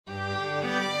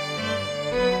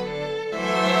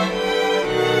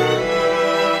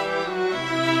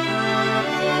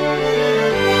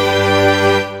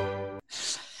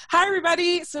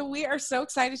everybody. So we are so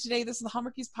excited today. This is the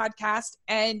Hallmarkies podcast,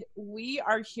 and we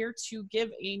are here to give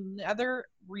another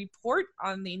report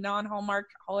on the non-Hallmark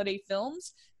holiday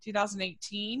films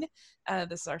 2018.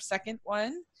 This is our second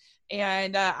one,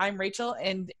 and I'm Rachel,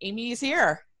 and Amy is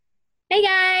here. Hey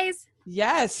guys.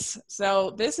 Yes.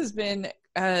 So this has been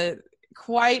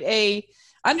quite a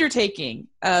undertaking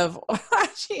of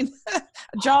watching, a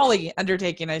jolly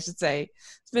undertaking, I should say.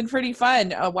 It's been pretty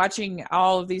fun watching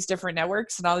all of these different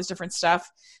networks and all these different stuff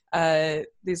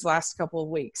these last couple of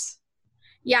weeks.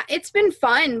 Yeah, it's been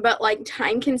fun, but like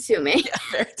time consuming. Yeah,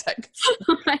 very time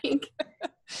consuming.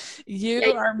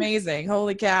 You are amazing.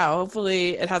 Holy cow.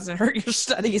 Hopefully it hasn't hurt your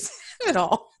studies at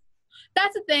all.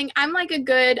 That's the thing. I'm like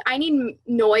I need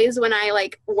noise when I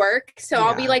like work. So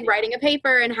I'll be like writing a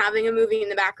paper and having a movie in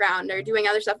the background or doing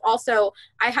other stuff. Also,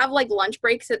 I have like lunch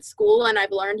breaks at school, and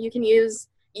I've learned you can use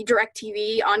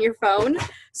DirecTV on your phone.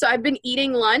 So I've been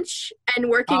eating lunch and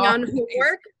working on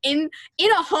work in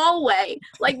a hallway.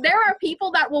 Like there are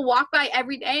people that will walk by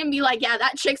every day and be like, yeah,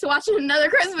 that chick's watching another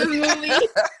Christmas movie.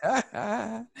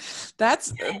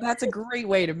 That's a great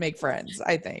way to make friends,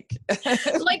 I think.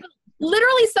 Like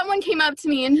literally someone came up to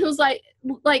me and who's like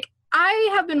I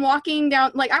have been walking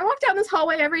down, like I walk down this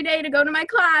hallway every day to go to my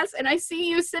class, and I see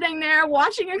you sitting there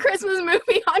watching a Christmas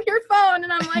movie on your phone,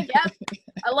 and I'm like, yep,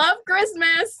 I love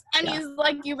Christmas. And he's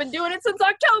like, you've been doing it since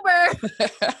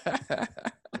October.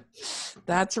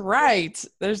 That's right.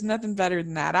 There's nothing better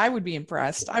than that. I would be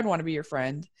impressed. I'd want to be your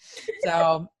friend.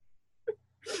 So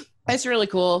it's really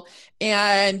cool.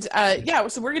 And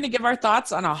so we're going to give our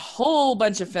thoughts on a whole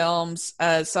bunch of films.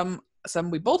 Some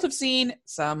we both have seen,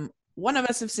 some one of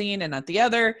us have seen and not the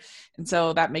other. And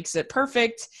so that makes it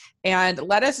perfect. And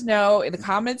let us know in the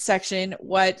comments section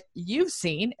what you've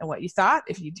seen and what you thought.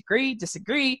 If you agree,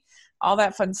 disagree, all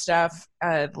that fun stuff,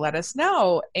 let us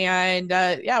know. And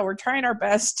we're trying our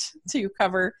best to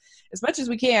cover as much as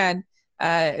we can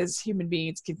as human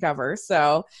beings can cover.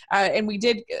 So, and we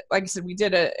did, like I said, we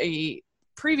did a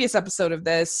previous episode of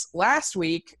this last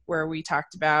week where we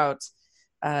talked about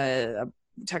a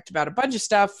bunch of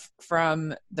stuff,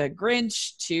 from the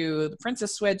Grinch to the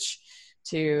Princess Switch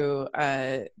to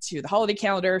the holiday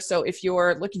calendar. So if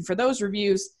you're looking for those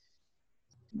reviews,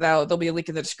 there'll be a link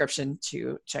in the description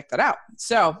to check that out.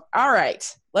 So, all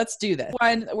right, let's do this.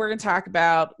 One we're going to talk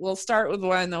about, we'll start with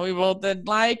one that we both didn't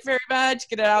like very much,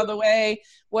 get it out of the way,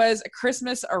 was A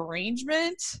Christmas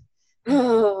Arrangement.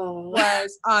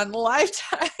 Was on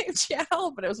Lifetime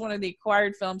channel, but it was one of the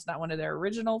acquired films, not one of their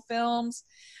original films.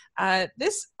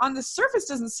 This on the surface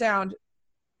doesn't sound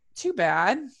too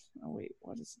bad. Oh wait,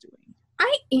 what is it doing?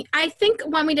 I think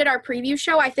when we did our preview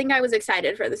show, I think I was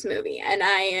excited for this movie, and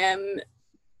I am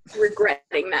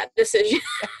regretting that decision.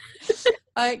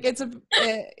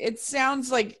 It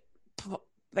sounds like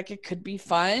it could be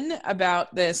fun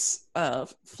about this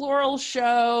floral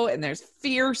show, and there's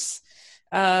fierce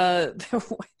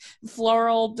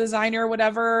floral designer,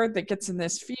 whatever, that gets in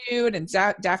this feud, and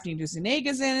Daphne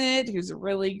Duzeneg's in it, who's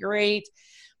really great,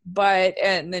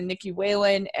 and then Nikki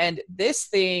Whalen, and this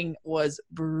thing was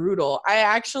brutal. I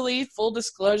actually, full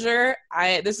disclosure,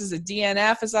 this is a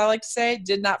DNF, as I like to say,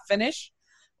 did not finish.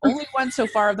 Only one so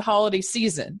far of the holiday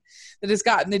season that has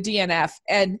gotten the DNF,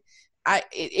 and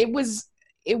it was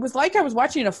like I was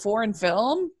watching a foreign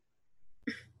film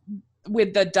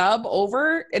with the dub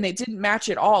over, and it didn't match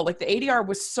at all. Like the ADR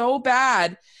was so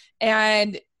bad,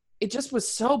 and it just was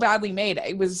so badly made.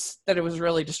 It was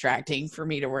really distracting for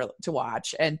me to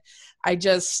watch, and it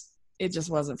just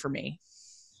wasn't for me.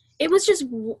 It was just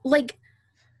like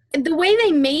the way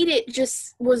they made it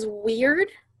just was weird.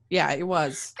 Yeah, it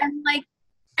was.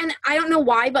 And I don't know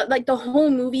why, but like the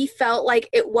whole movie felt like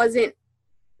it wasn't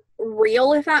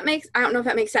real. I don't know if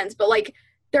that makes sense, but like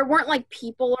there weren't like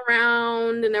people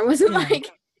around, and there wasn't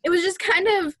like, it was just kind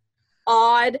of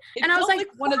odd. And I was like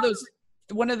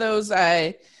one of those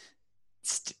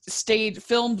staged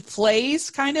filmed plays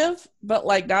kind of, but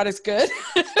like not as good.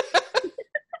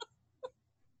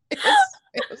 It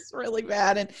was really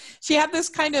bad. And she had this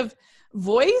kind of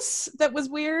voice that was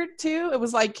weird too. It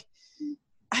was like,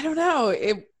 I don't know.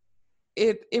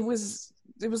 It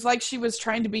was like she was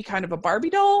trying to be kind of a Barbie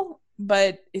doll,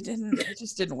 but it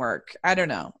just didn't work. I don't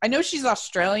know. I know she's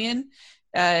Australian,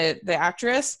 the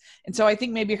actress. And so I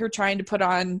think maybe her trying to put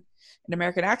on an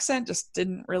American accent just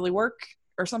didn't really work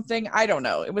or something. I don't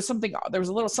know. It was there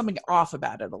was something off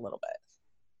about it a little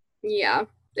bit. Yeah,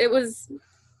 it was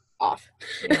off.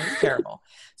 It was terrible.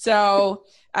 So,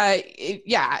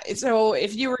 so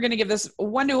if you were going to give this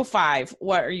 1 to a 5,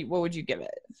 what would you give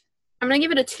it? I'm going to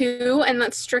give it a 2, and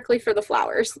that's strictly for the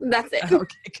flowers. That's it.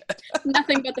 Okay, good.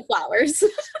 Nothing but the flowers.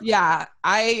 Yeah,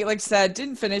 I, like I said,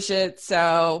 didn't finish it,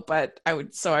 but I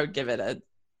would give it a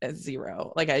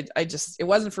 0. Like I just, it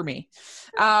wasn't for me.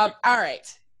 All right.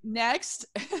 Next,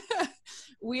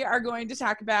 we are going to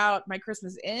talk about My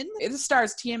Christmas Inn. It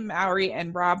stars Tia Mowry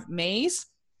and Rob Mays.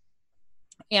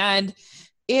 And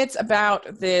it's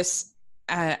about this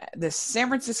San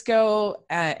Francisco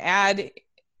ad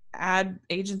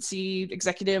agency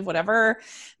executive, whatever,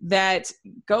 that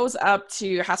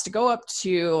has to go up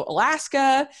to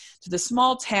Alaska, to the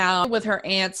small town with her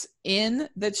aunt's inn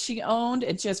that she owned,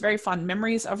 and she has very fond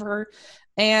memories of her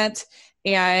aunt.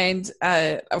 And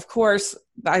of course,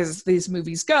 as these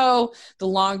movies go, the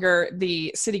longer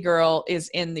the city girl is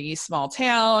in the small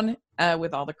town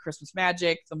with all the Christmas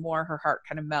magic, the more her heart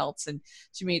kind of melts, and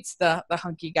she meets the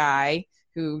hunky guy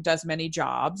who does many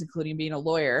jobs, including being a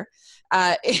lawyer,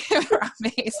 and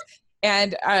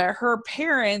her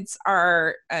parents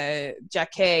are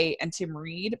Jackie and Tim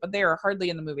Reed, but they are hardly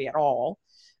in the movie at all.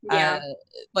 Yeah.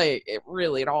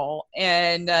 Really at all.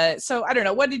 And so I don't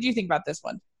know. What did you think about this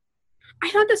one? I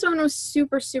thought this one was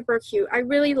super, super cute. I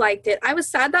really liked it. I was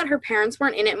sad that her parents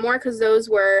weren't in it more, because those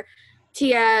were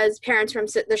Tia's parents from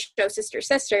the show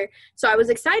Sister. So I was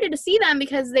excited to see them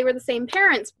because they were the same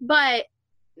parents, but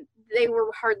they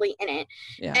were hardly in it.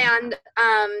 Yeah. And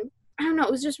I don't know,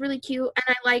 it was just really cute, and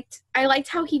I liked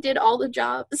how he did all the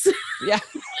jobs. Yeah.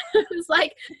 It was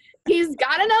like, he's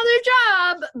got another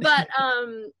job, but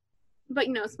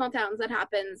you know, small towns, that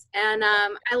happens. And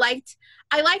I liked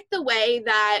the way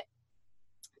that,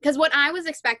 because what I was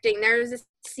expecting, there was this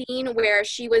scene where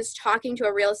she was talking to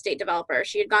a real estate developer.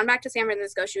 She had gone back to San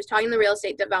Francisco. She was talking to the real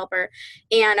estate developer,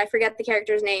 and I forget the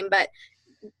character's name, but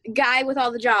guy with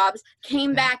all the jobs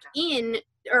came back in,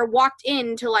 or walked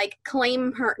in to like to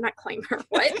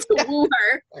woo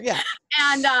her. Yeah.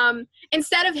 And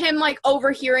instead of him like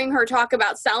overhearing her talk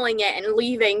about selling it and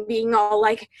leaving, being all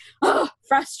like, oh,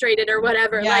 frustrated or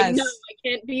whatever, Yes. like, no, I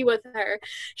can't be with her,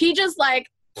 he just like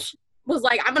was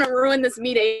like, I'm gonna ruin this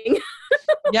meeting.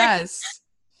 Yes.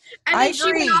 And I then she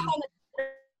agree. went off on the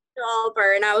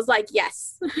developer, and I was like,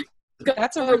 yes.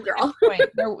 That's a really good point.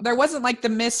 There wasn't like the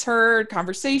misheard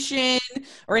conversation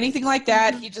or anything like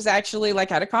that. He just actually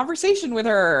like had a conversation with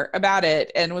her about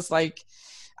it and was like,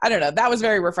 I don't know. That was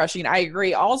very refreshing. I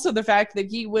agree. Also, the fact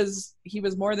that he was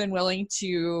more than willing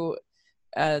to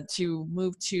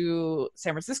move to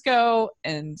San Francisco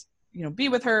and, you know, be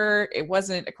with her. It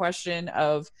wasn't a question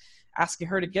of asking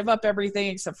her to give up everything,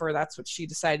 except for that's what she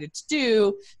decided to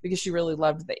do because she really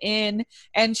loved the inn,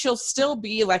 and she'll still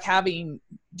be like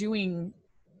doing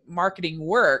marketing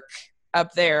work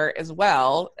up there as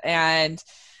well. And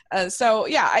so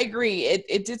yeah, I agree,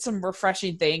 it did some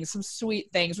refreshing things, some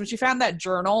sweet things. When she found that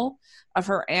journal of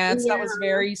her aunt's, that was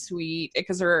very sweet,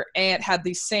 because her aunt had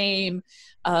the same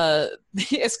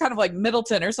it's kind of like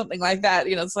Middleton or something like that,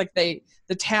 you know. It's like the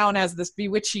town has this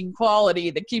bewitching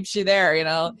quality that keeps you there, you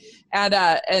know.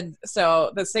 And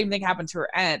so the same thing happened to her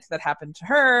aunt that happened to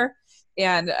her,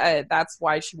 and that's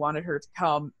why she wanted her to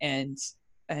come and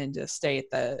stay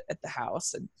at the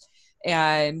house.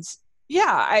 And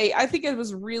yeah, I think it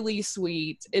was really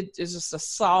sweet. It is just a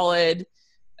solid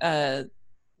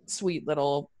sweet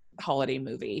little holiday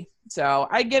movie. So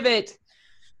I give it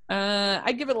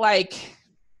like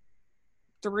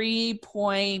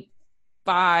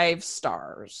 3.5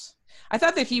 stars. I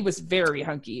thought that he was very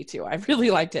hunky too. I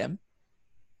really liked him.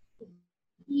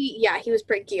 He was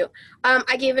pretty cute.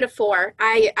 I gave it a 4.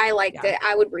 I liked it.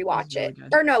 I would rewatch it. Really,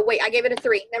 or no, wait, I gave it a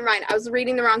 3. Never mind. I was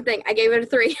reading the wrong thing. I gave it a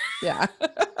 3. Yeah.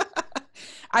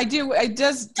 I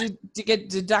just get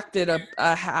deducted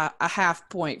a half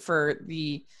point for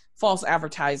the false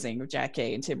advertising of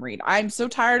Jackie and Tim Reed. I'm so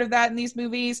tired of that in these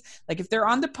movies. Like, if they're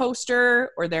on the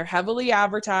poster or they're heavily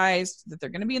advertised that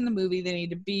they're going to be in the movie, they need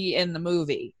to be in the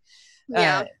movie.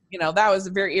 Yeah. You know, that was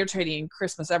very irritating in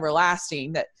Christmas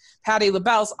Everlasting, that Patti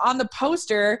LaBelle's on the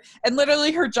poster and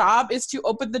literally her job is to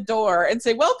open the door and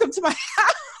say, "Welcome to my house."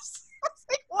 I was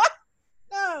like, what?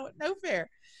 No fair.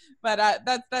 But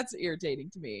that's irritating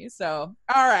to me. So,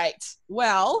 all right.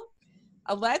 Well,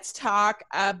 let's talk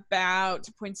about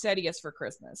Poinsettias for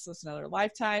Christmas. So it's another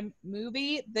Lifetime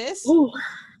movie.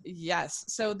 Yes.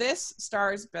 So this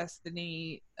stars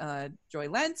Bethany Joy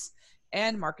Lentz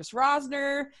and Marcus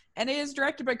Rosner, and it is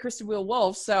directed by Kristen Wheel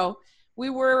Wolf. So we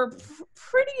were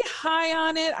pretty high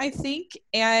on it, I think.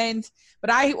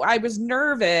 But I was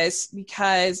nervous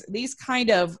because these kind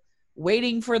of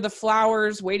waiting for the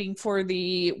flowers, waiting for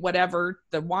the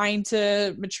wine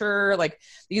to mature, like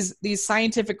these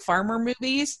scientific farmer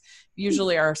movies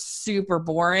usually are super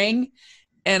boring.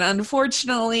 And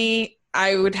unfortunately,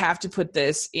 I would have to put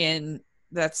this in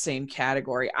that same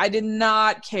category. I did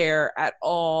not care at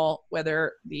all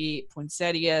whether the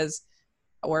poinsettias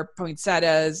or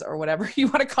poinsettias or whatever you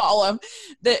want to call them,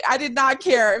 that I did not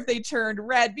care if they turned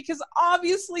red, because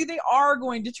obviously they are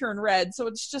going to turn red. So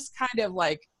it's just kind of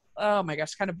like, oh my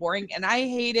gosh, kind of boring. And I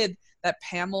hated that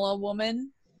Pamela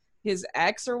woman, his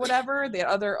ex or whatever, the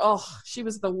other, she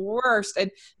was the worst, and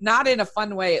not in a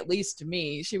fun way, at least to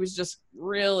me. She was just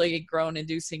really groan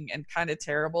inducing and kind of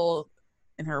terrible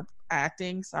in her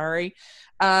acting. Sorry.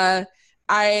 So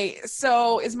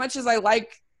as much as I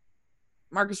like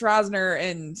Marcus Rosner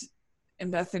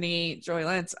and Bethany Joy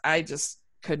Lentz, I just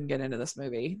couldn't get into this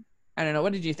movie. I don't know.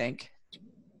 What did you think?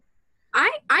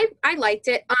 I liked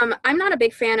it. I'm not a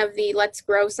big fan of the let's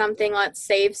grow something, let's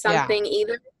save something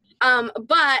either.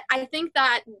 But I think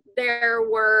that there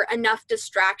were enough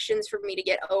distractions for me to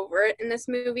get over it in this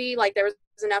movie. Like, there was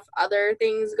enough other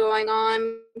things going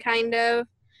on, kind of.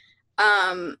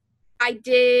 I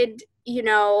did,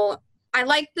 I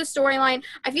liked the storyline.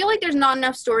 I feel like there's not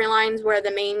enough storylines where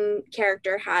the main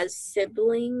character has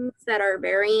siblings that are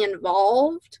very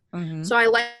involved. Mm-hmm. So I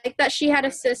like that she had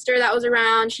a sister that was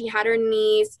around. She had her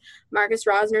niece. Marcus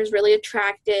Rosner's really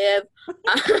attractive.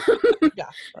 Yeah,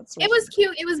 that's it was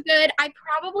cute. It was good. I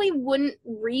probably wouldn't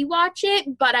rewatch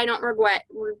it, but I don't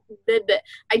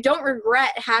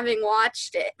regret having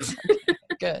watched it.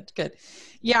 Good.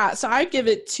 Yeah, so I give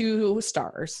it 2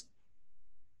 stars.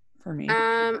 For me,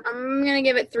 I'm gonna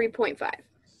give it 3.5.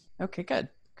 Okay, good,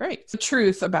 great. The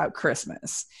truth about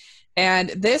Christmas, and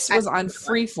this was on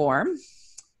Freeform,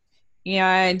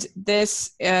 and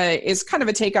this is kind of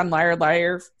a take on Liar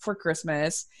Liar for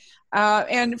Christmas.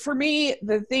 And for me,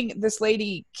 this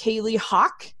lady Kaylee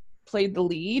Hawk played the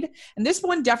lead, and this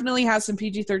one definitely has some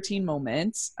PG-13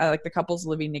 moments, like the couple's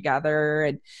living together,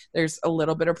 and there's a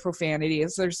little bit of profanity.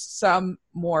 So there's some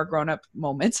more grown-up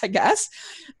moments, I guess.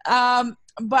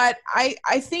 But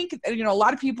I think, a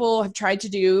lot of people have tried to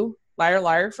do Liar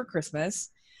Liar for Christmas.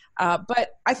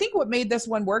 But I think what made this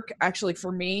one work actually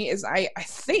for me is I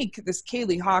think this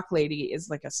Kaylee Hawk lady is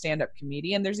like a stand-up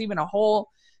comedian. There's even a whole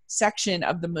section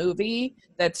of the movie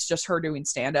that's just her doing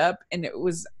stand-up, and it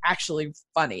was actually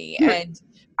funny. And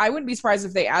I wouldn't be surprised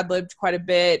if they ad-libbed quite a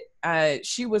bit.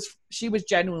 She was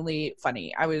genuinely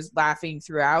funny. I was laughing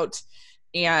throughout,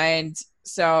 and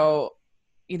so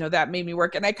that made me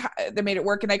work, and that made it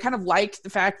work. And I kind of liked the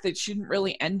fact that she didn't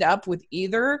really end up with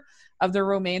either of the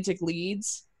romantic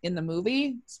leads in the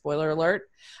movie. Spoiler alert.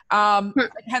 I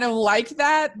kind of liked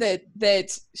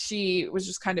that she was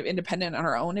just kind of independent on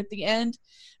her own at the end.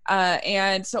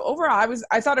 And so overall,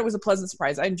 I thought it was a pleasant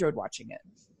surprise. I enjoyed watching it.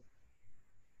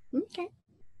 Okay.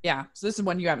 Yeah. So this is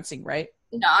one you haven't seen, right?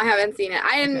 No, I haven't seen it.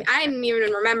 I didn't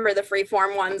even remember the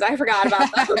Freeform ones. I forgot about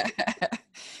those.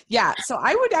 Yeah. So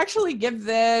I would actually give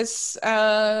this,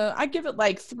 I give it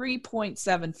like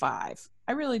 3.75.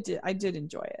 I really did. I did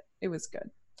enjoy it. It was good.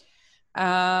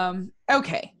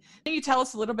 Okay. Can you tell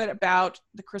us a little bit about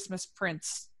the Christmas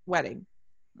Prince wedding?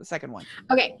 The second one.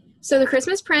 Okay, so The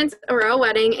Christmas Prince, A Royal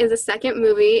Wedding is a second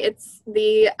movie. It's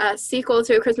the sequel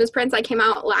to A Christmas Prince that came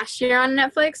out last year on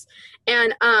Netflix.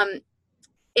 And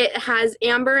it has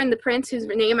Amber and the prince, whose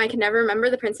name I can never remember,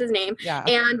 the prince's name. Yeah.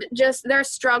 And just their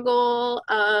struggle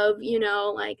of,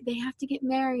 like they have to get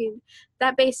married.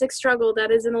 That basic struggle that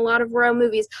is in a lot of royal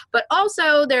movies. But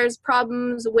also there's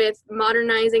problems with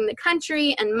modernizing the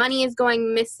country, and money is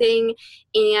going missing.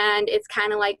 And it's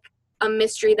kind of like a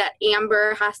mystery that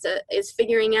Amber is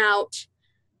figuring out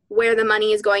where the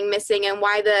money is going missing, and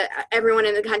why everyone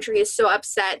in the country is so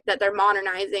upset that they're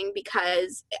modernizing,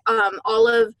 because all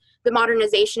of the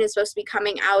modernization is supposed to be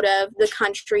coming out of the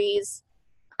country's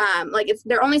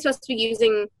they're only supposed to be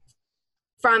using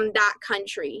from that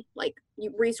country, like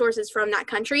resources from that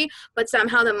country, but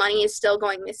somehow the money is still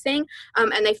going missing.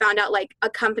 And they found out like a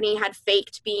company had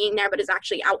faked being there but is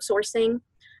actually outsourcing,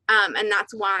 and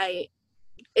that's why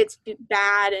it's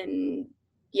bad, and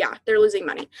yeah, they're losing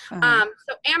money. Uh-huh.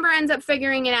 So Amber ends up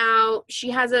figuring it out. She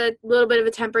has a little bit of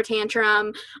a temper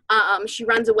tantrum. She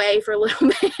runs away for a little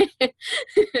bit.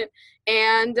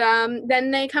 And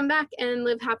then they come back and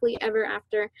live happily ever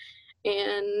after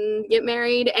and get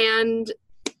married, and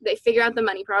they figure out the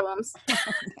money problems.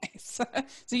 Nice.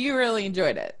 So you really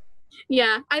enjoyed it.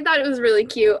 Yeah, I thought it was really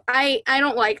cute. I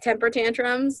don't like temper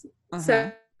tantrums,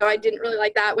 so I didn't really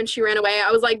like that when she ran away.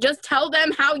 I was like, just tell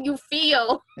them how you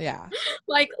feel. Yeah.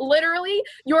 Like, literally,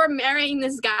 you're marrying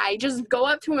this guy. Just go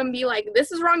up to him and be like,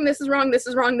 this is wrong, this is wrong, this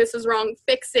is wrong, this is wrong.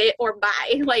 Fix it or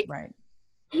bye. Like, right.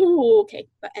 Ooh, okay.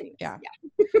 But anyway. Yeah.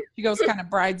 She goes kind of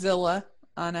bridezilla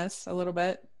on us a little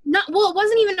bit. It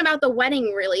wasn't even about the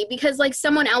wedding really, because like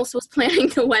someone else was planning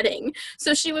the wedding.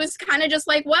 So she was kind of just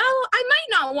like, well, I might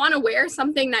not want to wear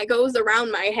something that goes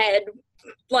around my head.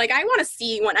 Like, I want to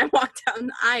see when I walk down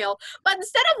the aisle. But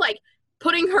instead of like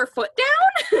putting her foot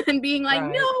down and being like,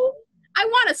 Right. no, I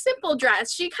want a simple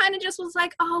dress, she kind of just was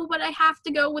like, oh, but I have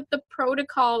to go with the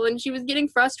protocol. And she was getting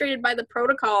frustrated by the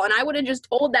protocol. And I would have just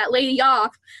told that lady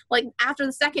off, like, after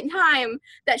the second time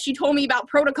that she told me about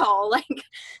protocol. Like,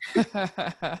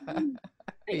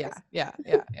 Yeah.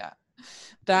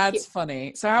 That's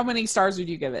funny. So how many stars would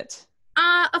you give it?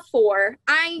 A 4.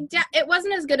 It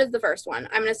wasn't as good as the first one,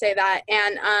 I'm gonna say that.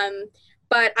 And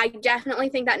but I definitely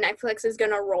think that Netflix is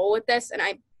gonna roll with this, and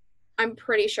I'm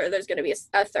pretty sure there's gonna be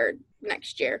a third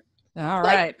next year. All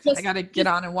Like, right. I gotta get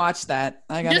on and watch that.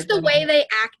 Just the way they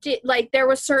acted, like there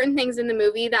were certain things in the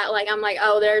movie that like I'm like,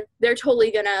 oh, they're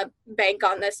totally gonna bank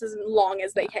on this as long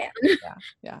as they can.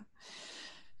 Yeah.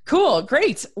 Cool.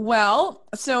 Great. Well,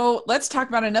 so let's talk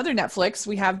about another Netflix.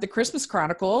 We have The Christmas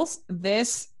Chronicles.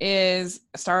 This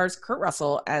stars Kurt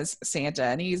Russell as Santa,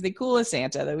 and he's the coolest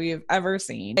Santa that we've ever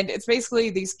seen. And it's basically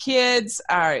these kids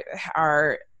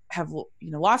have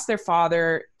lost their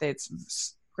father.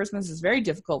 Christmas is very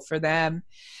difficult for them.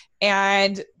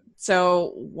 And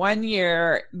so one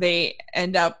year they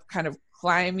end up kind of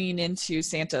climbing into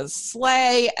Santa's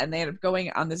sleigh, and they end up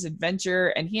going on this adventure,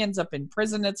 and he ends up in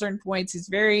prison at certain points. He's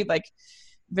very,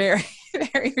 very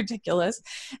ridiculous.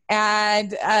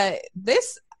 And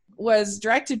this was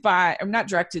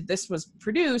this was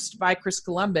produced by Chris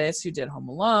Columbus, who did Home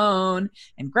Alone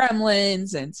and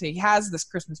Gremlins, and so he has this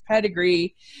Christmas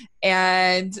pedigree,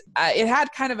 and it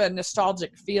had kind of a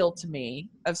nostalgic feel to me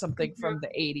of something from the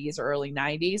 80s or early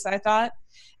 90s, I thought.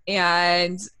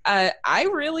 And I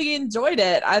really enjoyed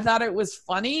it. I thought it was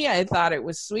funny. I thought it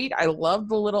was sweet. I loved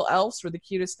the little elves, were the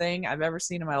cutest thing I've ever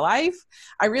seen in my life.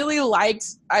 I really liked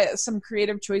some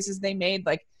creative choices they made,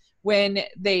 like when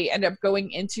they end up going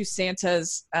into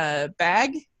Santa's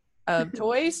bag of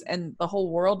toys and the whole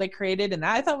world they created. And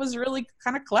that I thought was really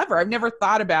kind of clever. I've never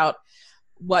thought about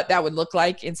what that would look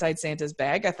like inside Santa's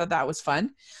bag. I thought that was fun.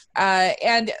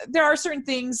 And there are certain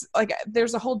things, like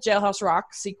there's a whole Jailhouse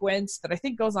Rock sequence that I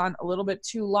think goes on a little bit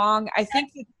too long. I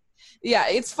think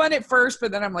it's fun at first,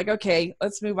 but then I'm like, okay,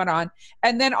 let's move on.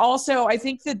 And then also I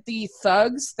think that the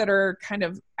thugs that are kind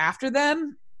of after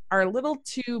them are a little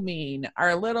too mean,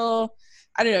 I don't know,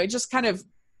 it just kind of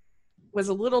was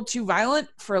a little too violent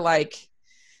for like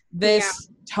this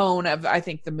tone of, I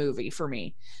think, the movie for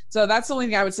me. So that's the only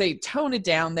thing I would say, tone it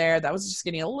down there. That was just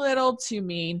getting a little too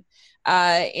mean.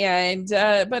 But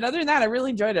other than that, I really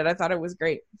enjoyed it. I thought it was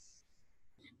great.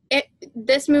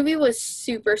 This movie was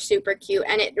super, super cute,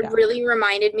 and it really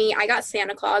reminded me, I got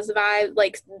Santa Claus vibe,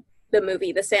 like the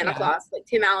movie, the Santa Claus, like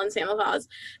Tim Allen Santa Claus.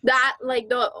 That,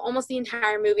 like, almost the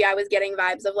entire movie, I was getting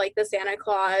vibes of like the Santa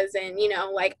Claus, and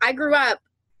like I grew up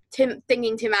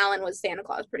thinking Tim Allen was Santa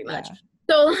Claus pretty much. Yeah.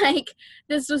 So like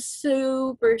this was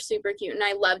super, super cute, and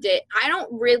I loved it. I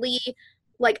don't really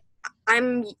like.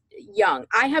 I'm young.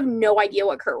 I have no idea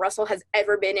what Kurt Russell has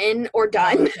ever been in or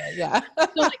done. Okay, yeah. So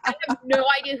like, I have no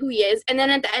idea who he is. And then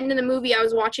at the end of the movie, I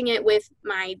was watching it with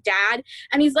my dad,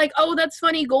 and he's like, "Oh, that's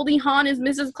funny. Goldie Hawn is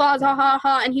Mrs. Claus, ha ha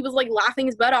ha." And he was like laughing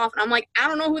his butt off, and I'm like, I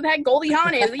don't know who the heck Goldie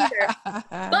Hawn is either.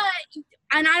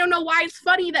 And I don't know why it's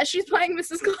funny that she's playing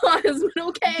Mrs. Claus, but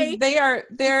okay.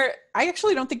 They're. I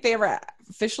actually don't think they ever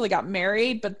officially got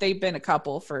married, but they've been a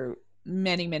couple for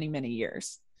many, many, many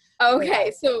years.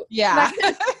 Okay, so yeah.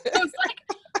 I was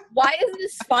like, why is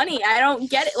this funny? I don't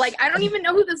get it. Like, I don't even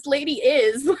know who this lady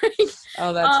is. Like,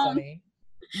 oh, that's funny.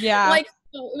 Yeah. Like,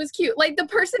 it was cute. Like, the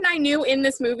person I knew in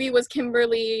this movie was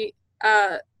Kimberly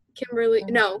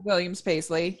Williams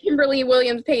Paisley. Kimberly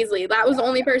Williams Paisley. That was the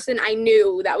only person I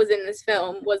knew that was in this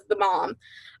film, was the mom.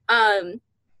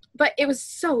 But it was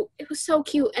so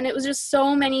cute, and it was just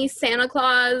so many Santa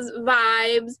Claus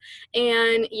vibes,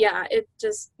 and yeah, it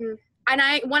just. And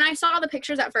when I saw the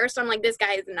pictures at first, I'm like, this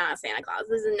guy is not Santa Claus.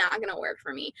 This is not going to work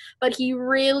for me. But he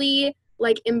really,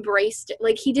 like, embraced it.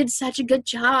 Like, he did such a good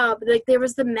job. Like, there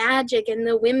was the magic and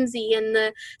the whimsy and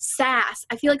the sass.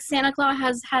 I feel like Santa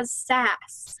Claus has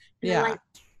sass. Yeah.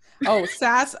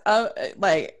 Sass,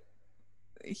 like,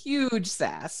 huge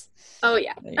sass. Oh,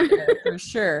 yeah. For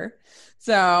sure.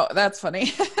 So that's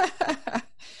funny.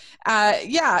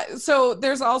 So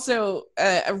there's also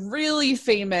a really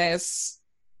famous,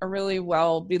 a really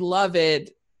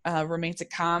well-beloved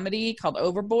romantic comedy called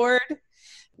Overboard,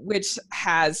 which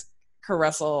has Kurt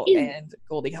Russell and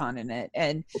Goldie Hawn in it.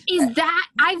 And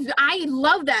I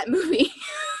love that movie.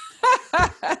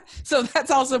 So that's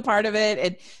also part of it.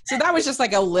 And so that was just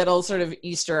like a little sort of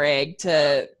Easter egg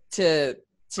to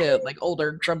to like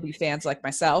older grumpy fans like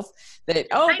myself that,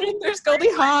 oh, there's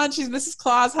Goldie Hawn, she's Mrs.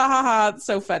 Claus, ha ha ha, it's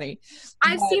so funny.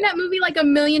 I've seen that movie like a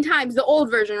million times, the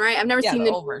old version, right? I've never seen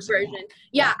the old version.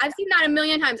 Yeah, I've seen that a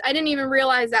million times. I didn't even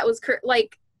realize that was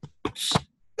like I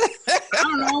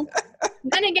don't know.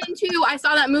 Then again too, I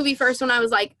saw that movie first when I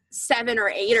was like 7 or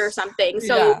 8 or something,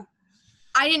 so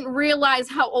I didn't realize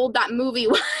how old that movie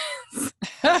was.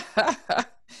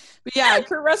 But yeah,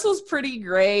 Kurt Russell's pretty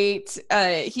great.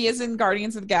 He is in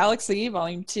Guardians of the Galaxy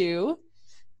Volume 2,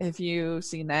 if you've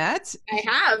seen that. I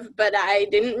have, but I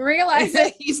didn't realize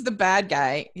it. He's the bad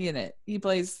guy in it. He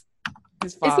plays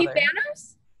his father. Is he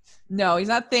Thanos? No, he's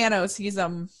not Thanos. He's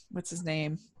what's his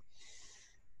name?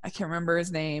 I can't remember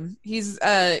his name. He's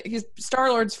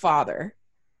Star-Lord's father.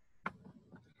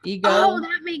 Ego. Oh,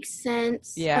 that makes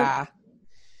sense. Yeah.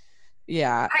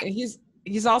 Yeah.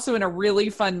 He's also in a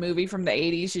really fun movie from the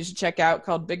 80s you should check out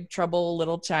called Big Trouble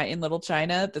in Little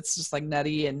China. That's just like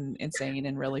nutty and insane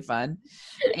and really fun.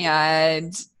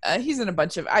 And he's in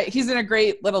he's in a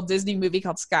great little Disney movie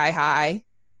called Sky High.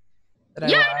 I know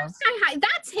Sky High.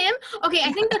 That's him. Okay,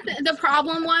 I think the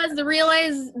problem was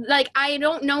like I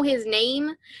don't know his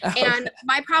name, and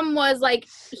my problem was like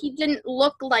he didn't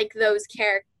look like those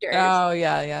characters. Oh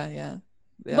yeah.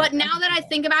 But now that I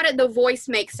think about it, the voice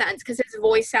makes sense because his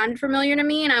voice sounded familiar to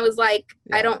me, and I was like,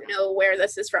 I don't know where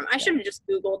this is from. I should have just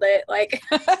Googled it. Like,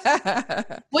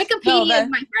 Wikipedia is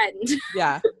my friend.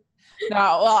 Yeah.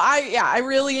 No, well, I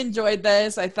really enjoyed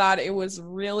this. I thought it was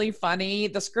really funny.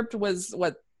 The script was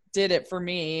what did it for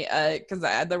me because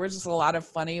there was just a lot of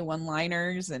funny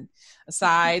one-liners and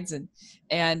asides, and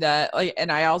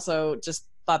I also just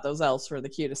thought those elves were the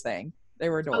cutest thing. They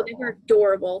were adorable. Oh, they were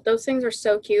adorable. Those things are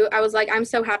so cute. I was like, I'm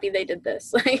so happy they did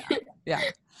this. Like, yeah.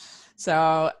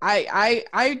 So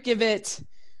I give it.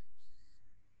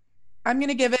 I'm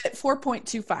gonna give it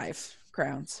 4.25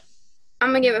 crowns. I'm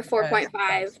gonna give it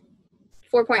 4.5.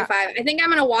 4.5. I think I'm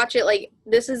going to watch it. Like,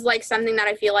 this is like something that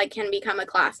I feel like can become a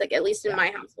classic, at least in my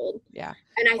household. Yeah.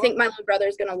 And I think my little brother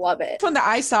is going to love it. The one that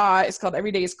I saw is called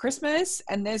Every Day is Christmas.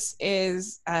 And this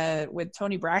is with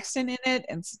Toni Braxton in it.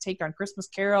 And it's a take on Christmas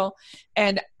Carol.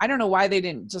 And I don't know why they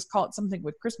didn't just call it something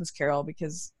with Christmas Carol,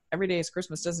 because Every Day is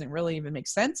Christmas doesn't really even make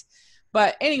sense.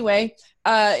 But anyway,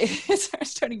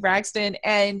 it's Toni Braxton.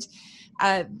 And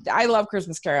I love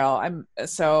Christmas Carol.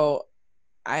 It's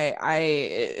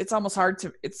almost hard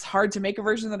to make a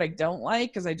version that I don't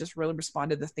like, because I just really respond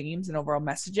to the themes and overall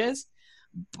messages.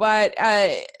 But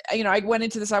I went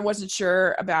into this, I wasn't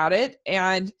sure about it,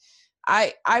 and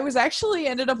I was actually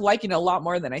ended up liking it a lot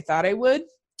more than I thought I would.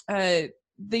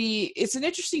 It's an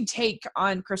interesting take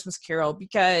on Christmas Carol,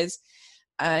 because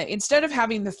instead of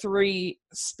having the 3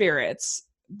 spirits,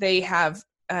 they have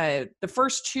the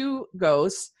first 2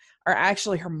 ghosts are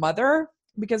actually her mother.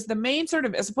 Because the main sort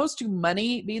of, as opposed to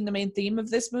money being the main theme of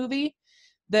this movie,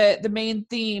 the main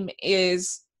theme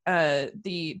is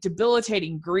the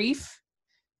debilitating grief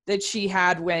that she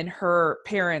had when her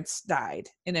parents died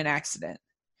in an accident.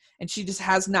 And she just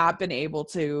has not been able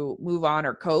to move on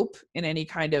or cope in any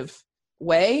kind of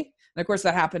way. And of course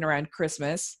that happened around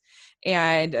Christmas.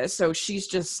 And so she's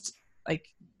just like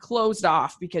closed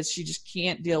off, because she just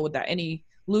can't deal with that,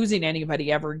 losing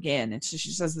anybody ever again. And so she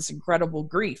just has this incredible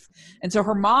grief. And so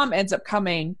her mom ends up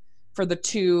coming for the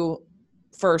 2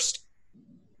 first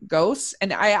ghosts.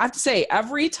 And I have to say,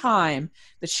 every time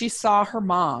that she saw her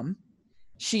mom,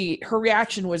 her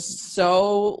reaction was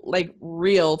so like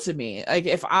real to me. Like,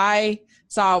 if I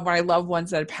saw my loved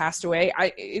ones that had passed away,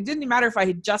 it didn't matter if I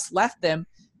had just left them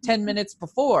 10 minutes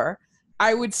before,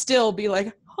 I would still be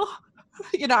like, oh,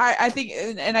 I think,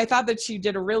 and I thought that she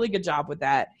did a really good job with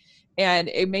that. And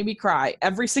it made me cry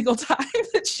every single time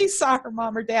that she saw her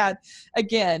mom or dad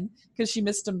again, because she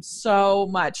missed them so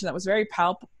much. And that was very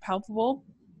palpable.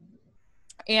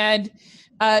 And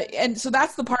so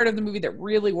that's the part of the movie that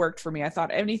really worked for me. I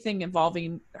thought anything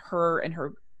involving her and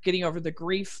her getting over the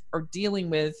grief or dealing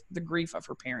with the grief of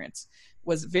her parents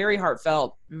was very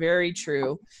heartfelt, very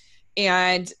true.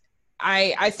 And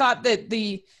I thought that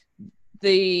the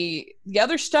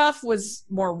other stuff was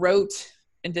more rote,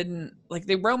 and didn't like,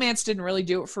 the romance didn't really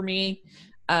do it for me.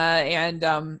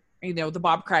 The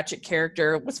Bob Cratchit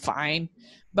character was fine,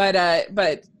 but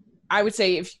I would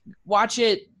say if you watch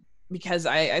it, because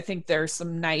I think there's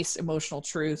some nice emotional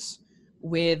truths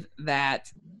with that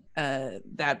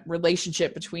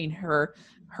relationship between her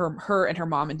and her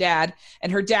mom and dad,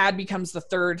 and her dad becomes the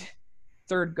third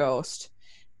ghost.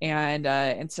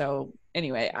 And so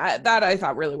anyway, I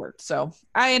thought really worked. So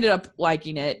I ended up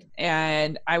liking it,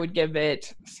 and I would give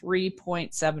it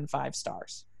 3.75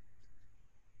 stars.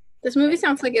 This movie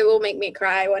sounds like it will make me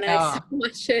cry when I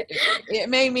watch it. It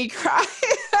made me cry.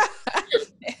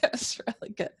 It was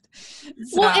really good.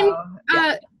 So,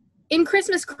 Well, in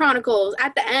Christmas Chronicles,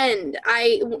 at the end,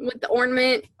 with the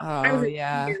ornament,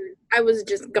 I was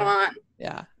just gone.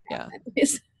 Yeah.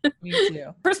 Me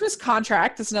too. Christmas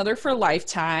Contract is another for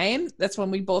Lifetime. That's when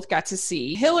we both got to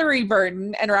see Hillary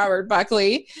Burton and Robert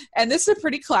Buckley. And this is a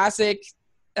pretty classic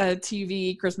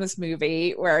TV Christmas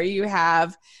movie where you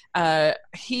have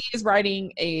he is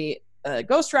writing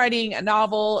ghostwriting a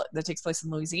novel that takes place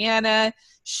in Louisiana.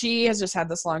 She has just had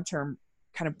this long-term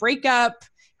kind of breakup.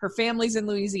 Her family's in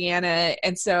Louisiana,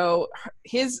 and so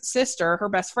his sister, her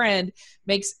best friend,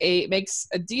 makes a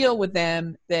deal with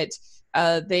them that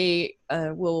they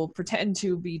will pretend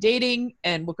to be dating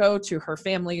and will go to her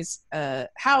family's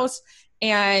house,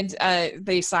 and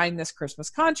they sign this Christmas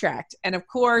contract. And of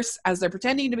course, as they're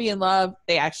pretending to be in love,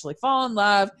 they actually fall in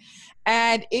love,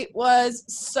 and it was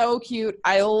so cute.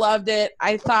 I loved it.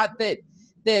 I thought that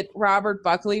Robert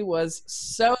Buckley was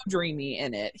so dreamy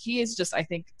in it. He is just, I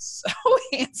think, so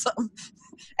handsome.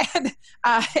 And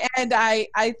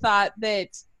I thought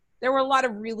that there were a lot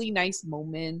of really nice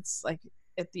moments, like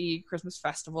at the Christmas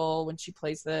festival when she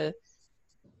plays the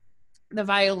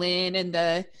violin, and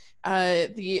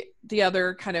the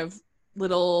other kind of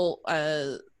little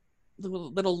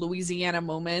Louisiana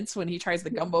moments when he tries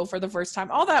the gumbo for the first time.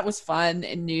 All that was fun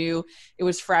and new. It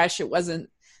was fresh. It wasn't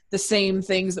the same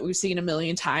things that we've seen a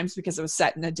million times because it was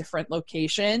set in a different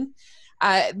location.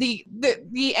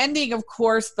 The ending, of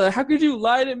course, how could you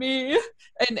lie to me?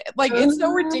 And like, it's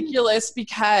so ridiculous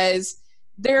because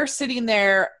they're sitting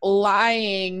there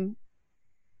lying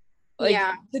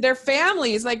to their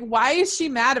families. Like, why is she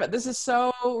mad about this? Is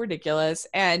so ridiculous.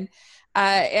 And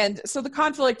so the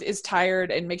conflict is tired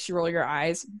and makes you roll your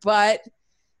eyes, but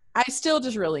I still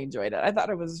just really enjoyed it. I thought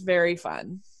it was very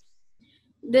fun.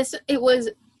 It was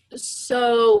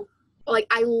so, like,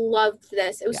 I loved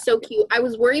this. It was so cute. I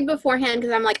was worried beforehand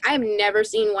because I'm like, I have never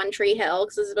seen One Tree Hill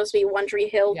because it's supposed to be One Tree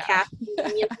Hill cast.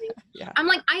 I'm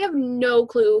like, I have no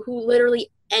clue who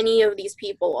literally any of these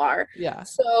people are. Yeah.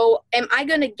 So am I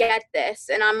going to get this?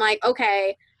 And I'm like,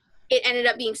 okay. It ended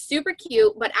up being super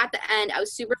cute, but at the end, I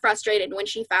was super frustrated when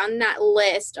she found that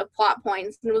list of plot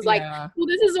points and was like, well,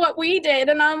 this is what we did.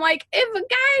 And I'm like, if a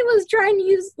guy was trying to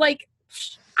use, like,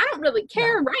 I don't really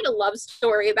care. Write a love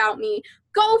story about me.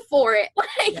 Go for it.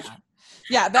 Like,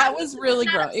 yeah, that was really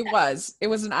gross. It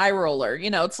was an eye roller. You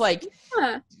know, it's like,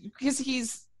 because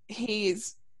he's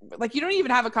like, you don't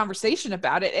even have a conversation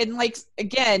about it. And like,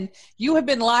 again, you have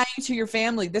been lying to your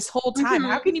family this whole time.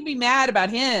 How can you be mad about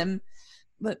him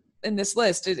in this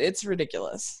list? It's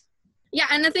ridiculous. Yeah.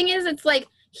 And the thing is, it's like,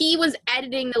 he was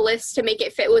editing the list to make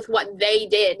it fit with what they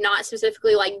did, not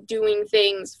specifically like doing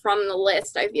things from the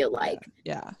list, I feel like.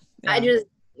 Yeah. I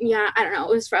don't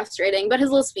know. It was frustrating, but his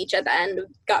little speech at the end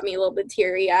got me a little bit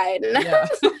teary-eyed. And yeah.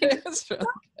 It was really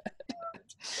good.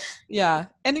 Yeah.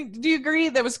 And do you agree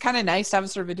that was kind of nice to have a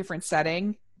sort of a different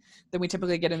setting than we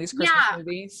typically get in these Christmas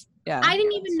movies? Yeah. I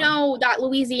didn't even know that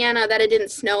it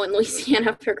didn't snow in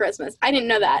Louisiana for Christmas. I didn't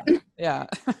know that. Yeah.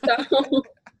 So.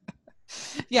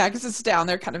 Yeah, because it's down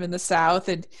there kind of in the South.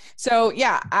 And so,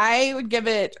 yeah, I would give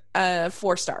it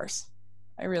 4 stars.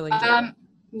 I really do.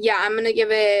 Yeah, I'm going to give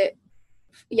it,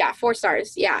 4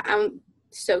 stars. Yeah,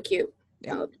 so cute.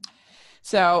 Yeah.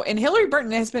 So, and Hillary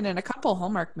Burton has been in a couple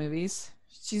Hallmark movies.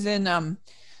 She's in, I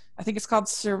think it's called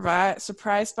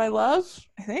Surprised by Love,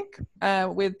 I think,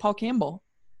 with Paul Campbell.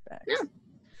 Yeah.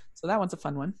 So that one's a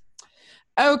fun one.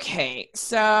 Okay,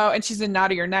 so, and she's in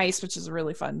Naughty or Nice, which is a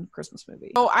really fun Christmas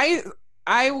movie. So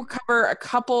I will cover a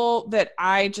couple that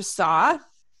I just saw.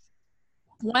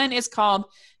 One is called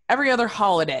Every Other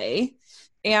Holiday,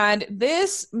 and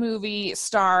this movie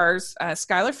stars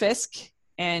Skylar Fisk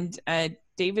and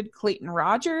David Clayton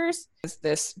Rogers. It's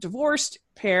this divorced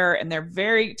pair and their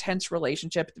very tense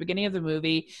relationship. At the beginning of the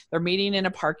movie, they're meeting in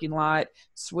a parking lot,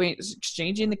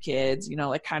 exchanging the kids, you know,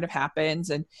 like kind of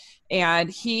happens. And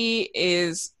he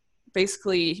is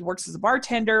basically, he works as a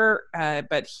bartender,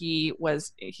 but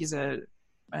he's a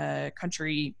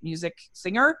country music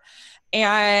singer.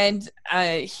 And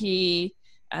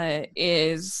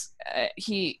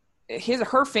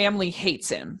her family hates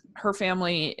him. Her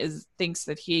family thinks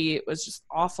that he was just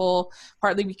awful,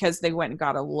 partly because they went and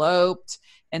got eloped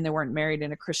and they weren't married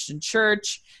in a Christian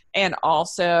church, and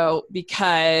also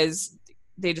because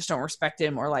they just don't respect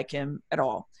him or like him at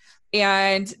all.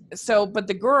 And so, but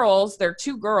the girls, there are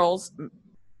 2 girls,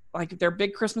 like their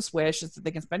big Christmas wish is that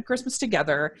they can spend Christmas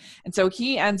together. And so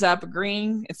he ends up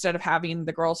agreeing, instead of having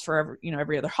the girls for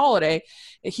every other holiday,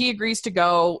 he agrees to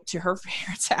go to her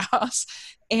parents' house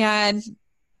and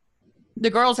the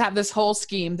girls have this whole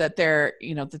scheme that they're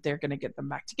going to get them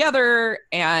back together.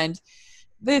 And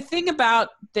the thing about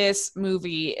this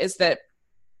movie is that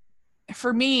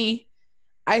for me,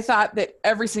 I thought that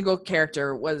every single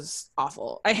character was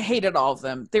awful. I hated all of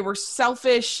them. They were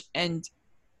selfish and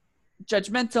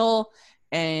judgmental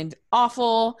and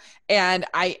awful. And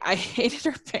I hated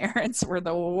her parents were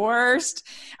the worst.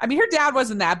 I mean, her dad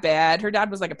wasn't that bad. Her dad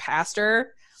was like a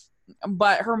pastor,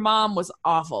 but her mom was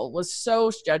awful, was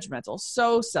so judgmental,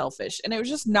 so selfish. And it was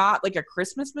just not like a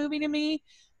Christmas movie to me.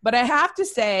 But I have to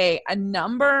say, a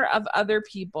number of other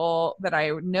people that I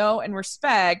know and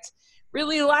respect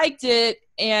really liked it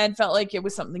and felt like it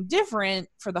was something different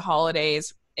for the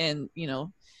holidays. And, you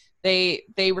know, they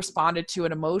responded to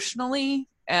it emotionally,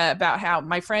 about how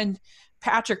my friend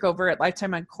Patrick over at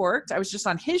Lifetime Uncorked, I was just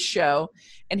on his show,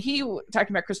 and he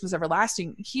talking about Christmas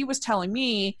Everlasting. He was telling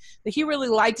me that he really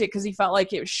liked it because he felt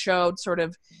like it showed sort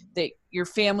of that your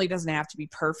family doesn't have to be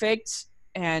perfect,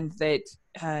 and that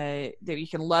you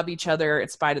can love each other in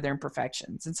spite of their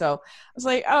imperfections. And so I was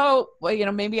like, oh, well, you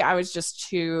know, maybe I was just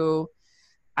just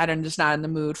not in the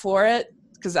mood for it,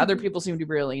 because other people seem to be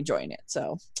really enjoying it.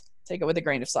 So take it with a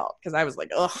grain of salt, because I was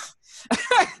like, ugh.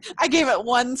 I gave it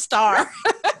 1 star.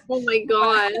 Oh my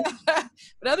god.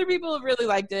 But other people have really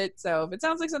liked it. So if it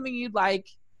sounds like something you'd like,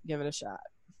 give it a shot.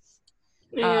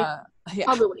 Yeah. Yeah.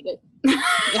 Probably like it.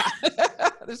 Yeah.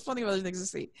 There's plenty of other things to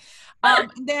see.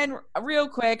 And then real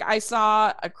quick, I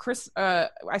saw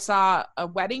a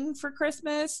Wedding for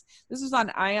Christmas. This was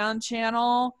on Ion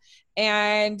Channel,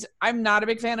 and I'm not a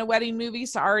big fan of wedding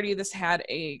movies, so already this had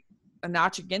a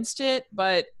notch against it,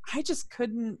 but I just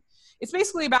couldn't. It's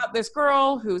basically about this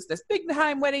girl who's this big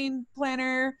time wedding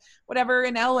planner, whatever,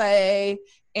 in LA,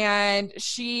 and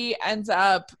she ends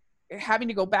up having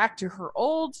to go back to her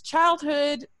old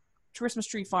childhood Christmas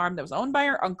tree farm that was owned by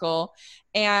her uncle,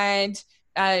 and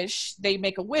they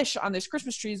make a wish on these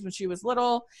Christmas trees when she was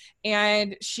little,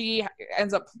 and she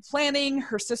ends up planning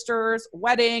her sister's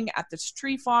wedding at this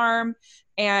tree farm.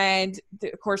 And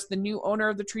of course, the new owner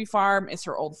of the tree farm is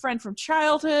her old friend from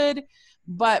childhood.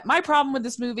 But my problem with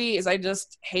this movie is I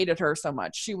just hated her so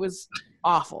much. She was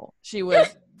awful. She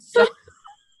was so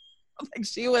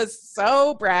she was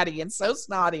so bratty and so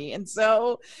snotty, and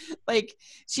so like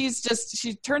she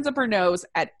turns up her nose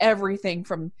at everything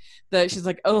from she's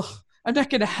like, oh, I'm not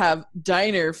going to have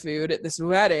diner food at this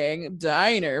wedding,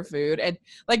 and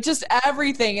like just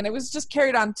everything. And it was just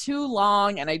carried on too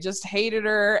long, and I just hated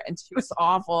her, and she was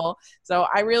awful. So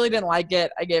I really didn't like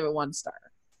it. I gave it 1 star.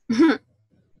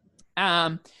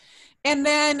 And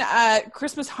then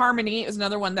Christmas Harmony is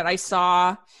another one that I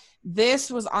saw. This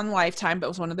was on Lifetime, but it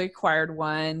was one of the acquired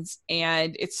ones,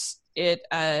 and it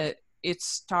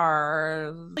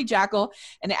stars Jackal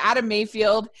and Adam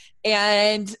Mayfield,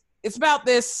 and it's about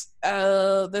this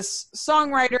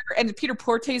songwriter, and Peter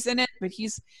Porte's in it, but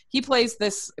he plays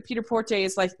this. Peter Porte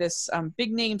is like this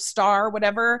big name star,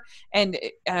 whatever, and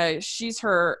she's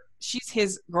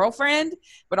his girlfriend,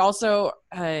 but also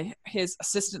his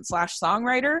assistant /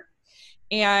 songwriter.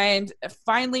 And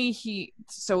finally he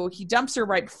dumps her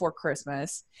right before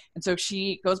Christmas. And so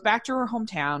she goes back to her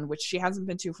hometown, which she hasn't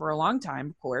been to for a long time,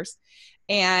 of course.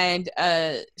 And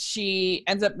she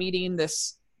ends up meeting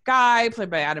this guy played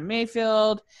by Adam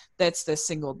Mayfield that's the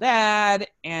single dad,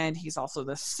 and he's also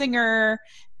the singer,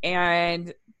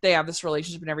 and they have this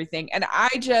relationship and everything. And I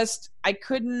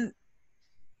couldn't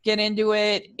get into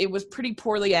it. It was pretty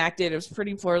poorly acted. It was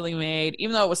pretty poorly made,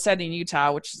 even though it was set in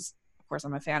Utah, which is, of course,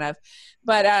 I'm a fan of.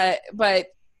 But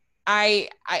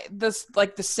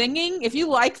the singing, if you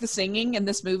like the singing in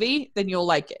this movie, then you'll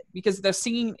like it, because the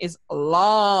singing is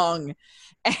long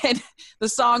and the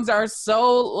songs are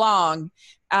so long.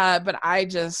 But I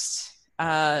just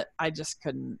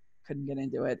couldn't get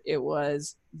into it. It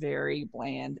was very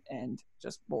bland and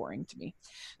just boring to me.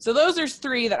 So those are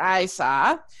 3 that I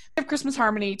saw. I have Christmas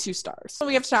Harmony, 2 stars. What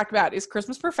we have to talk about is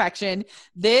Christmas Perfection.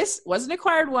 This was an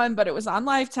acquired one, but it was on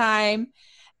Lifetime,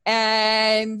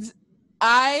 and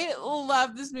I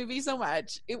love this movie so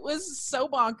much. It was so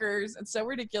bonkers and so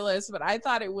ridiculous, but I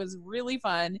thought it was really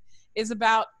fun. It's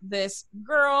about this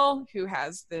girl who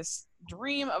has this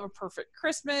dream of a perfect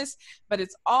Christmas, but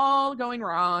it's all going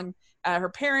wrong. Her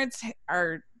parents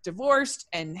are divorced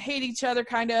and hate each other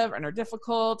kind of, and are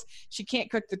difficult. She can't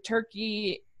cook the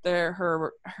turkey.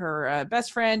 Her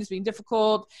best friend is being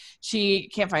difficult. She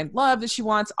can't find love that she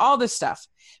wants, all this stuff.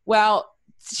 Well,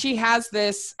 she has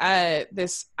there's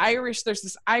this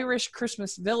Irish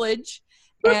Christmas village,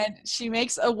 and she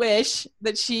makes a wish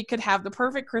that she could have the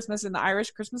perfect Christmas in the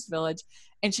Irish Christmas village,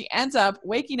 and she ends up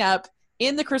waking up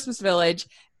in the Christmas village,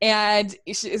 and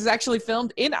it's actually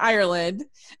filmed in Ireland,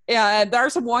 and there are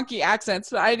some wonky accents,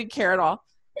 but I didn't care at all.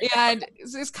 And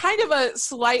it's kind of a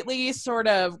slightly sort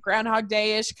of Groundhog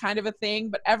Day-ish kind of a thing,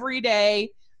 but every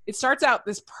day it starts out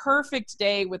this perfect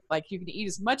day with like you can eat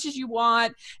as much as you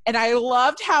want. And I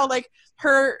loved how like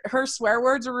her swear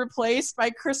words were replaced by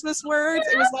Christmas words.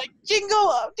 It was like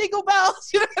jingle bells,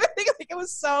 you know what I mean? Like, it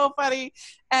was so funny.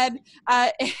 And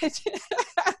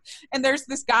and there's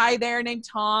this guy there named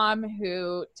Tom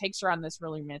who takes her on this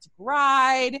really romantic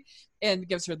ride and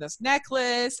gives her this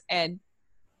necklace, and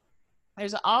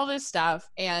there's all this stuff.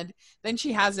 And then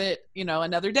she has it, you know,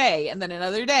 another day, and then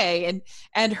another day,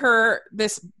 and her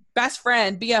this best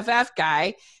friend BFF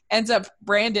guy ends up,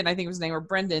 Brandon, I think his name, or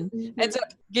Brendan, ends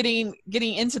up getting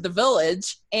into the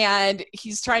village, and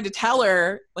he's trying to tell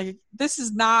her like, this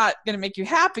is not going to make you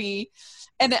happy.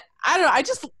 And I don't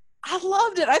know, I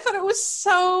loved it. I thought it was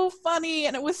so funny,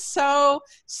 and it was so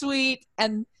sweet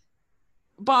and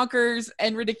bonkers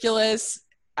and ridiculous.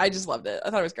 I just loved it. I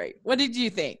thought it was great. What did you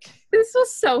think? This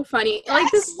was so funny. Yes.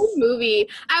 Like, this whole movie,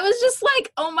 I was just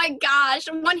like, oh my gosh.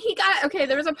 When he got, okay,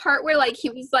 there was a part where like he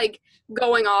was like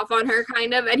going off on her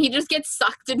kind of, and he just gets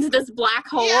sucked into this black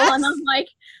hole. Yes. And I'm like,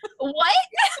 what?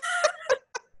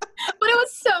 But it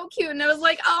was so cute. And I was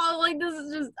like, oh, like this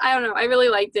is just, I don't know. I really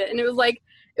liked it. And it was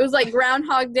like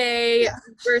Groundhog Day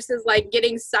versus like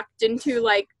getting sucked into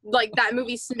like that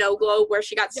movie Snow Globe, where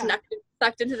she got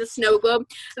sucked into the snow globe.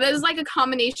 That was like a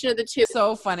combination of the two.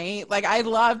 So funny. Like, I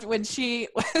loved when she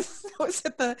was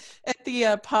at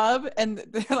the pub, and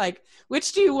they're like,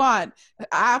 which do you want,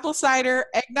 apple cider,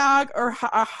 eggnog, or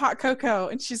a hot cocoa?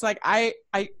 And she's like, I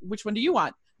which one do you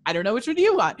want? I don't know, which one do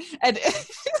you want? And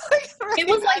like, it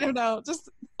was like, I don't know, just,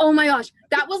 oh my gosh,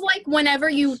 that was like whenever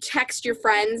you text your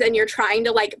friends and you're trying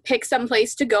to like pick some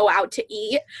place to go out to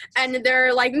eat, and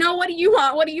they're like, no, what do you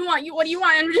want? What do you want? What do you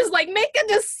want? And we're just like, make a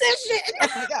decision. Oh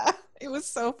my God. It was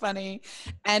so funny.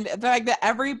 And the fact that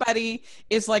everybody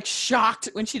is like shocked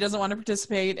when she doesn't want to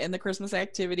participate in the Christmas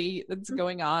activity that's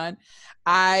going on.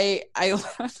 I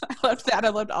loved that. I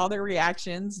loved all their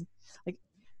reactions. Like,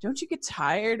 don't you get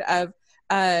tired of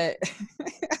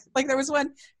like, there was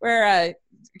one where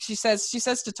she says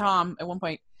to Tom at one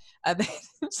point,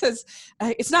 says,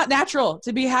 it's not natural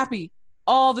to be happy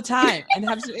all the time. And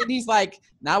he's like,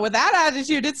 not with that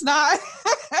attitude, it's not.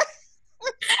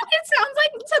 It sounds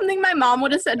like something my mom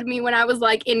would have said to me when I was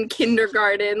like in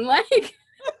kindergarten. Like,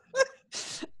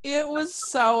 it was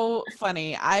so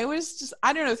funny. I was just,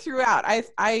 I don't know, throughout,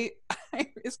 I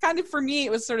it's kind of, for me,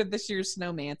 it was sort of this year's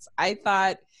Snowmance. I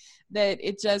thought that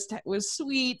it just was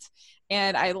sweet,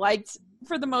 and I liked,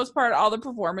 for the most part, all the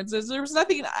performances. There was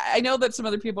nothing, I know that some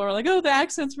other people are like, oh, the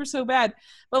accents were so bad,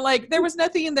 but like, there was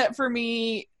nothing that for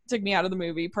me took me out of the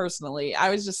movie personally.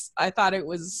 I thought it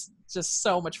was just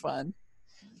so much fun.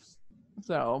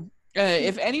 So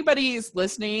if anybody is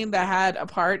listening that had a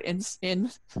part in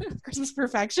Christmas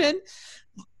Perfection,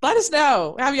 let us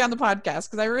know. Have you on the podcast,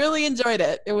 because I really enjoyed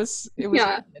it. It was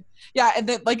yeah. Good. Yeah, and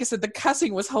then, like I said, the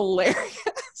cussing was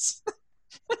hilarious.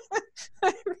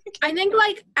 I think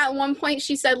like at one point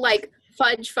she said like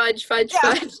fudge like 12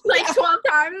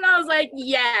 times, and I was like,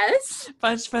 yes.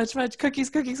 Fudge,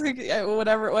 cookies,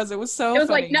 whatever it was. It was so It was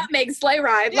funny. like nutmeg sleigh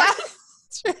ride. Yeah.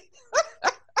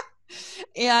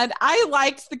 And I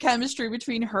liked the chemistry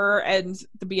between her and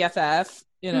the BFF.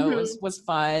 You know, was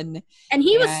fun. And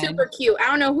he was super cute. I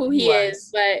don't know who he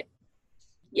is, but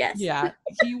yes. Yeah,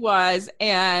 he was.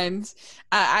 And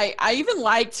I even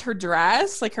liked her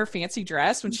dress, like her fancy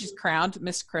dress when she's crowned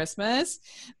Miss Christmas.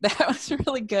 That was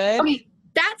really good. Okay,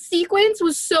 that sequence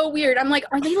was so weird. I'm like,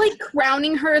 are they like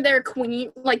crowning her their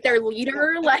queen, like their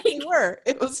leader? Like, they were.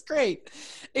 It was great.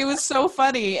 It was so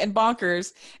funny and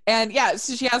bonkers. And yeah,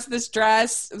 so she has this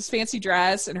dress, this fancy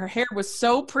dress, and her hair was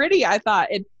so pretty, I thought.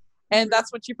 And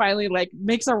that's what she finally like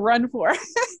makes a run for.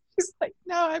 She's like,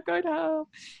 no, I'm going home.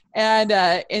 And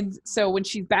so when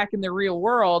she's back in the real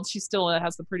world, she still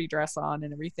has the pretty dress on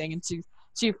and everything. And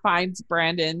she finds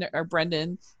Brendan,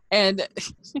 and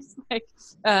she's like,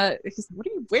 what are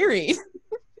you wearing?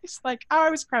 She's like, oh, I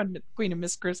was crowned Queen of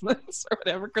Miss Christmas or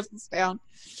whatever, Christmas Town.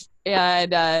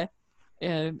 And I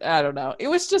don't know. It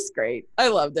was just great. I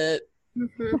loved it.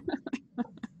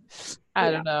 I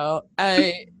don't know.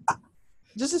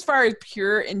 Just as far as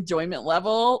pure enjoyment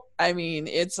level, I mean,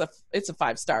 it's a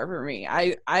 5-star for me.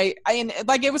 I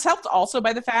like, it was helped also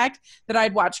by the fact that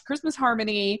I'd watched Christmas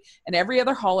Harmony and every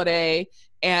other holiday,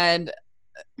 and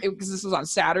because this was on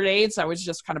Saturday, and so I was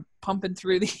just kind of pumping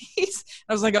through these.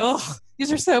 I was like, oh,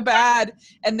 these are so bad.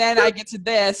 And then I get to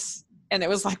this, and it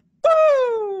was like,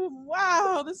 boom!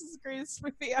 Wow, this is the greatest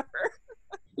movie ever.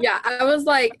 Yeah, I was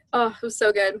like, oh, it was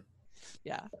so good.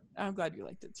 Yeah, I'm glad you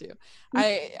liked it too.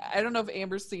 I don't know if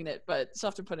Amber's seen it, but she'll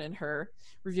have to put in her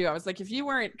review. I was like, if you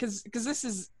weren't, because this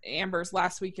is Amber's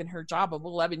last week in her job of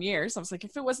 11 years. I was like,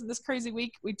 if it wasn't this crazy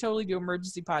week, we'd totally do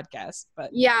emergency podcast.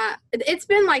 But yeah, it's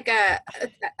been like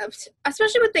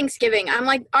especially with Thanksgiving. I'm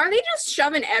like, are they just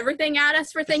shoving everything at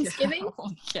us for Thanksgiving?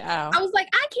 Yeah. I was like,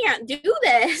 I can't do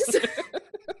this.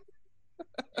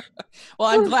 Well,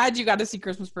 I'm glad you got to see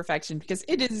Christmas Perfection because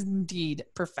it is indeed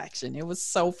perfection. It was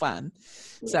so fun.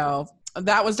 Yeah. So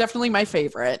that was definitely my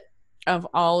favorite of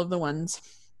all of the ones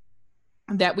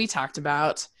that we talked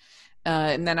about.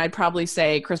 And then I'd probably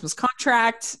say Christmas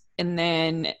Contract, and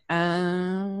then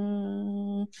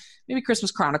maybe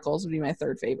Christmas Chronicles would be my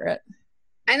third favorite.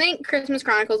 I think Christmas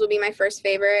Chronicles would be my first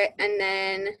favorite, and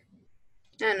then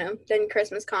I don't know, then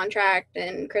Christmas Contract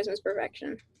and Christmas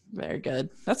Perfection. Very good.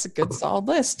 That's a good solid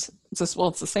list. It's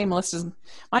the same list as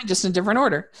mine, just in a different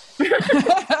order.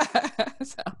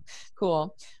 So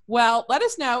cool. Well, let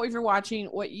us know if you're watching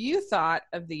what you thought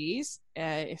of these,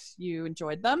 if you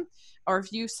enjoyed them, or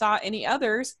if you saw any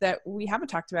others that we haven't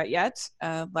talked about yet.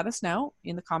 Let us know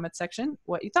in the comment section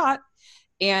what you thought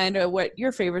and what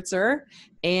your favorites are.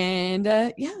 And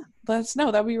yeah, let us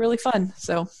know. That would be really fun.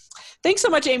 So thanks so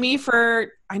much, Amy, for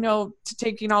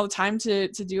taking all the time to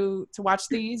watch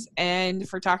these and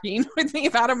for talking with me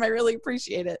about them. I really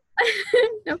appreciate it.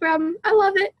 No problem. I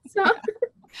love it.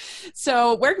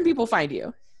 So where can people find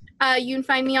you? You can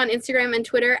find me on Instagram and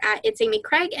Twitter at It's Amy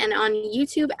Craig, and on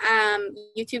YouTube,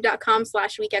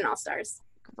 youtube.com/weekendallstars.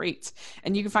 Great.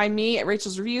 And you can find me at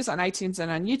Rachel's Reviews on iTunes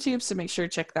and on YouTube, so make sure to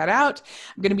check that out.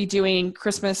 I'm going to be doing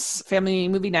Christmas family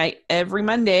movie night every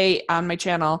Monday on my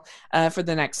channel for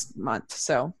the next month,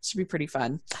 so it should be pretty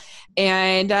fun.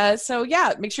 And so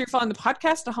yeah, make sure you're following the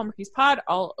podcast, the Hallmarkies Pod,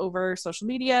 all over social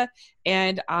media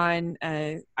and on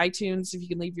iTunes. If you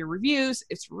can leave your reviews,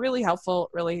 it's really helpful,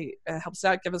 really helps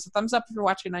out. Give us a thumbs up if you're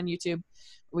watching on YouTube.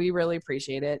 We really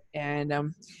appreciate it.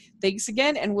 And thanks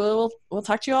again, and we'll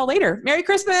talk to you all later. Merry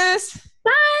Christmas.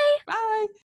 Bye. Bye.